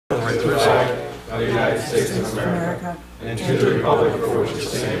to the flag of the United States of America and to the republic for which it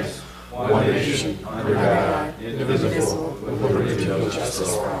stands, one nation, under God, indivisible, with liberty and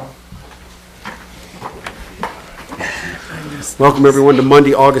justice for all. Welcome everyone to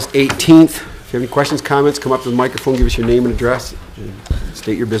Monday, August 18th. If you have any questions, comments, come up to the microphone, give us your name and address, and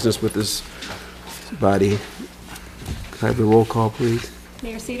state your business with this body. Can I have the roll call, please?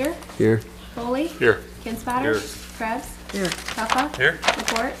 Mayor Cedar? Here. Foley? Here. Kinspatter? Here. Krebs? Here. Puffa? Here.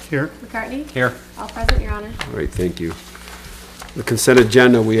 McCourt? Here. McCartney? Here. All present, Your Honor. All right, thank you. The consent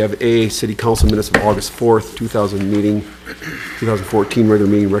agenda, we have A, City Council minutes of August 4th, 2014 regular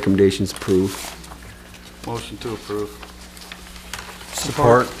meeting recommendations approved. Motion to approve.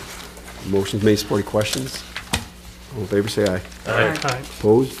 Support. Motion's made, supported. Questions? All in favor, say aye. Aye.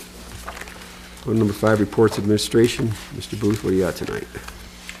 Opposed? On number 5, reports administration. Mr. Booth, what do you got tonight?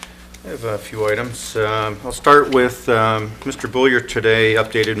 I have a few items. I'll start with Mr. Bullier today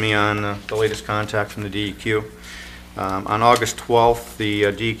updated me on the latest contact from the DEQ. On August 12th, the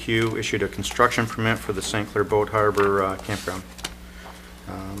DEQ issued a construction permit for the St. Clair Boat Harbor campground.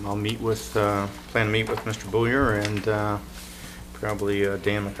 I'll plan to meet with Mr. Bullier and probably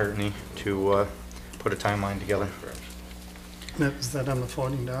Dan McCartney to put a timeline together. Is that on the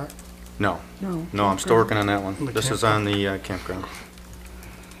floating dock? No, I'm still working on that one. This is on the campground.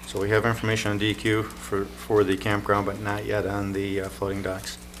 So we have information on DEQ for the campground, but not yet on the floating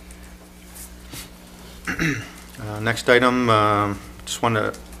docks. Next item, just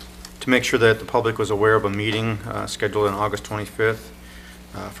wanted to make sure that the public was aware of a meeting scheduled on August 25th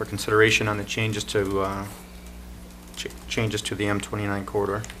for consideration on the changes to the M29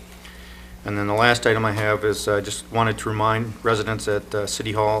 corridor. And then the last item I have is I just wanted to remind residents that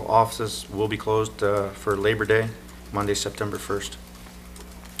City Hall offices will be closed for Labor Day, Monday, September 1st.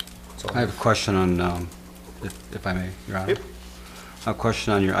 I have a question on, if I may, Your Honor. Yep. A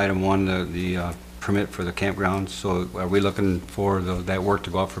question on your item 1, the permit for the campground. So are we looking for that work to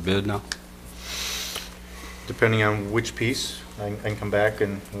go out for bid now? Depending on which piece, I can come back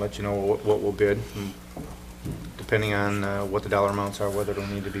and let you know what we'll bid, depending on what the dollar amounts are, whether it'll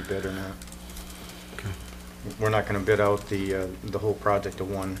need to be bid or not. Okay. We're not going to bid out the whole project to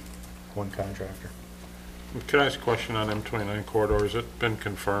one contractor. Can I ask a question on M29 corridor? Has it been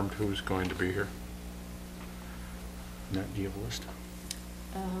confirmed who's going to be here? Do you have a list?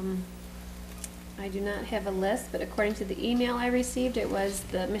 I do not have a list, but according to the email I received, it was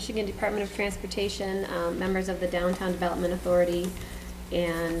the Michigan Department of Transportation, members of the Downtown Development Authority,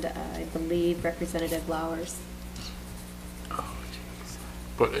 and I believe Representative Lowers.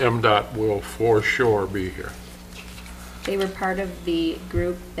 But MDOT will for sure be here. They were part of the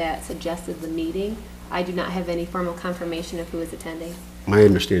group that suggested the meeting. I do not have any formal confirmation of who is attending. My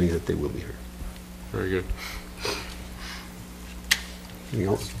understanding is that they will be here. Very good. Anything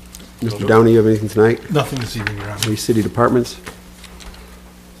else? Mr. Downey, you have anything tonight? Nothing this evening, Your Honor. Any city departments?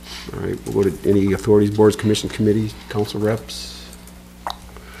 All right, we'll go to any authorities, boards, commissions, committees, council reps.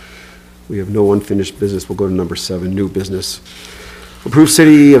 We have no unfinished business. We'll go to number 7, new business. Approved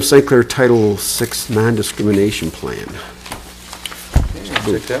City of St. Clair Title VI non-discrimination plan.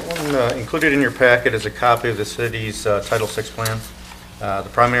 Take that one. Included in your packet is a copy of the city's Title VI plan. The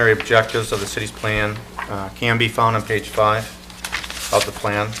primary objectives of the city's plan can be found on page 5 of the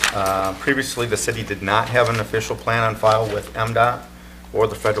plan. Previously, the city did not have an official plan on file with MDOT or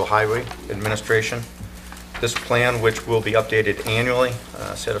the Federal Highway Administration. This plan, which will be updated annually,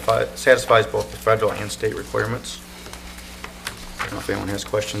 satisfies both the federal and state requirements. I don't know if anyone has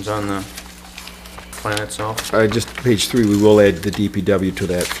questions on the plan itself. Just page 3, we will add the DPW to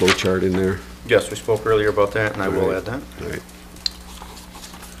that flow chart in there. Yes, we spoke earlier about that, and I will add that. All right.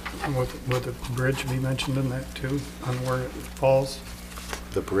 And would the bridge be mentioned in that too, on where it falls?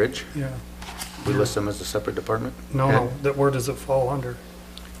 The bridge, Yeah. we list them as a separate department? No, where does it fall under?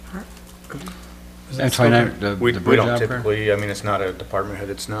 Is it M29, the We bridge don't out there? typically, I mean, it's not a department head,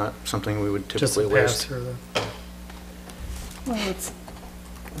 it's not something we would just typically a pass list. through the? Well, it's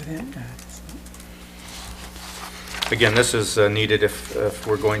within that. Again, this is needed if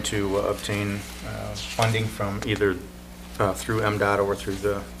we're going to obtain funding from either through MDOT or through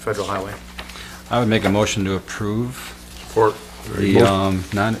the Federal Highway. I would make a motion to approve Or the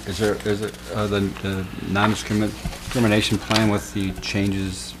the non-discrimination plan with the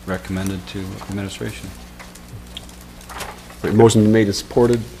changes recommended to administration. Right, motion been made and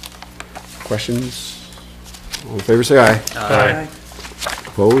supported. Questions? All in favor, say aye. Aye.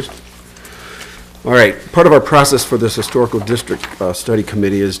 Opposed? All right, part of our process for this Historical District Study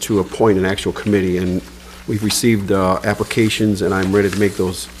Committee is to appoint an actual committee, and we've received applications, and I'm ready to make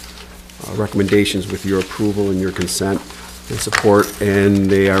those recommendations with your approval and your consent. and support, and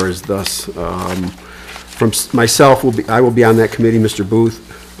they are as thus. Myself, I will be on that committee, Mr. Booth,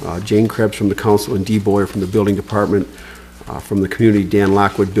 Jane Krebs from the council, and Dee Boyer from the building department. From the community, Dan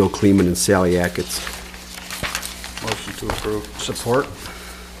Lockwood, Bill Kleeman, and Sally Atkins. Motion to approve. Support.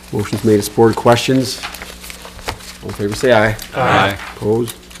 Motion's made and supported. Questions? All in favor, say aye. Aye.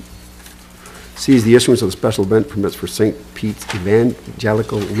 Opposed? C is the issuance of the special event permits for St. Pete's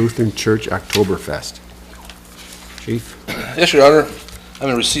Evangelical Lutheran Church Oktoberfest. Chief? Yes, Your Honor. I'm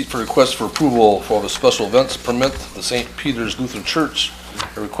in receipt for request for approval for the special events permit. The St. Peter's Lutheran Church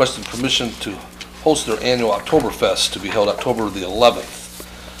are requesting permission to host their annual Oktoberfest to be held October the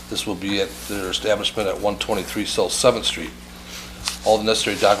 11th. This will be at their establishment at 123 South 7th Street. All the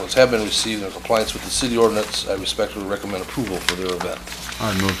necessary documents have been received in compliance with the city ordinance. I respectfully recommend approval for their event.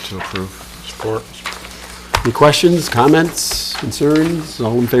 I move to approve. Support. Any questions, comments, concerns?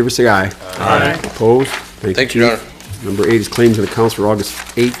 All in favor, say aye. Aye. Opposed? Thank you, Your Chief. Honor. Number 8 is claims and accounts for August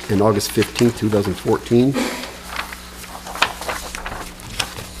 8th and August 15th, 2014.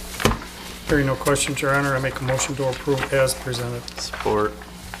 Hearing no questions, Your Honor, I make a motion to approve as presented. Support.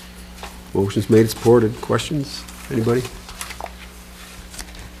 Motion's made and supported. Questions? Anybody?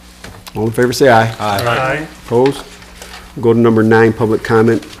 All in favor, say aye. Aye. Opposed? We'll go to number 9, public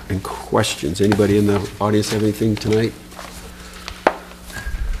comment and questions. Anybody in the audience have anything tonight?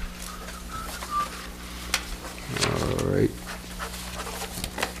 All right.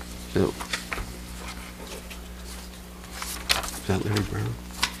 No. Is that Larry Brown?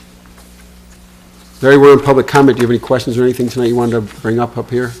 Larry, we're in public comment. Do you have any questions or anything tonight you wanted to bring up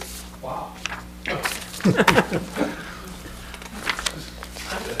here? Wow.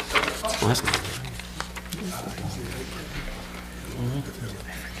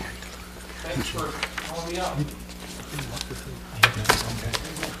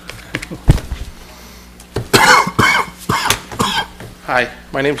 Hi,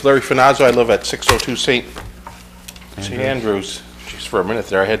 my name's Larry Finazzo. I live at 602 St. Andrews. Jeez, for a minute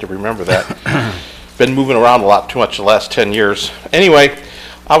there, I had to remember that. Been moving around a lot too much the last 10 years. Anyway,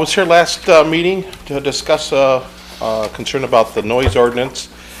 I was here last meeting to discuss a concern about the noise ordinance,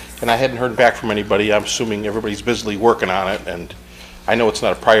 and I hadn't heard back from anybody. I'm assuming everybody's busily working on it, and I know it's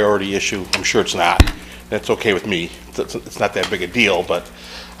not a priority issue. I'm sure it's not. That's okay with me. It's not that big a deal, but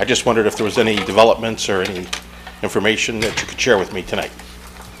I just wondered if there was any developments or any information that you could share with me tonight.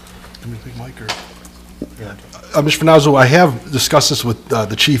 Mr. Finazzo, I have discussed this with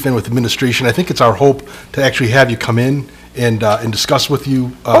the chief and with administration. I think it's our hope to actually have you come in and discuss with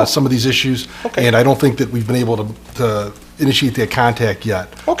you some of these issues. Okay. And I don't think that we've been able to initiate that contact yet.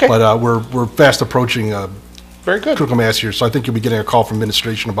 Okay. But we're fast approaching Very good. critical mass here, so I think you'll be getting a call from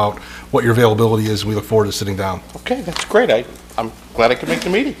administration about what your availability is, and we look forward to sitting down. Okay, that's great. I'm glad I could make the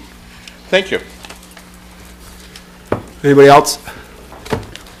meeting. Thank you. Anybody else?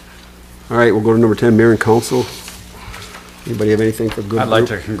 All right, we'll go to number 10, mayor and council. Anybody have anything for good I'd like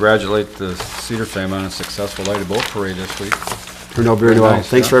group? to congratulate the Cedar family on a successful lighted boat parade this week. Turned out very Very well. nice,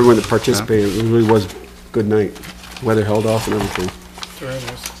 Thanks yeah. for everyone that participated. It really was a good night. Weather held off and everything. Very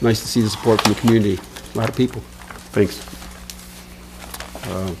nice. It's nice to see the support from the community. A lot of people. Thanks.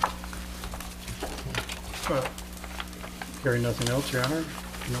 Hearing nothing else, Your Honor,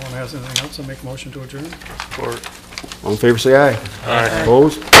 if no one has anything else, I'll make a motion to adjourn. Support. All in favor, say aye. Aye.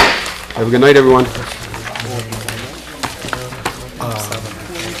 Opposed? Have a good night, everyone.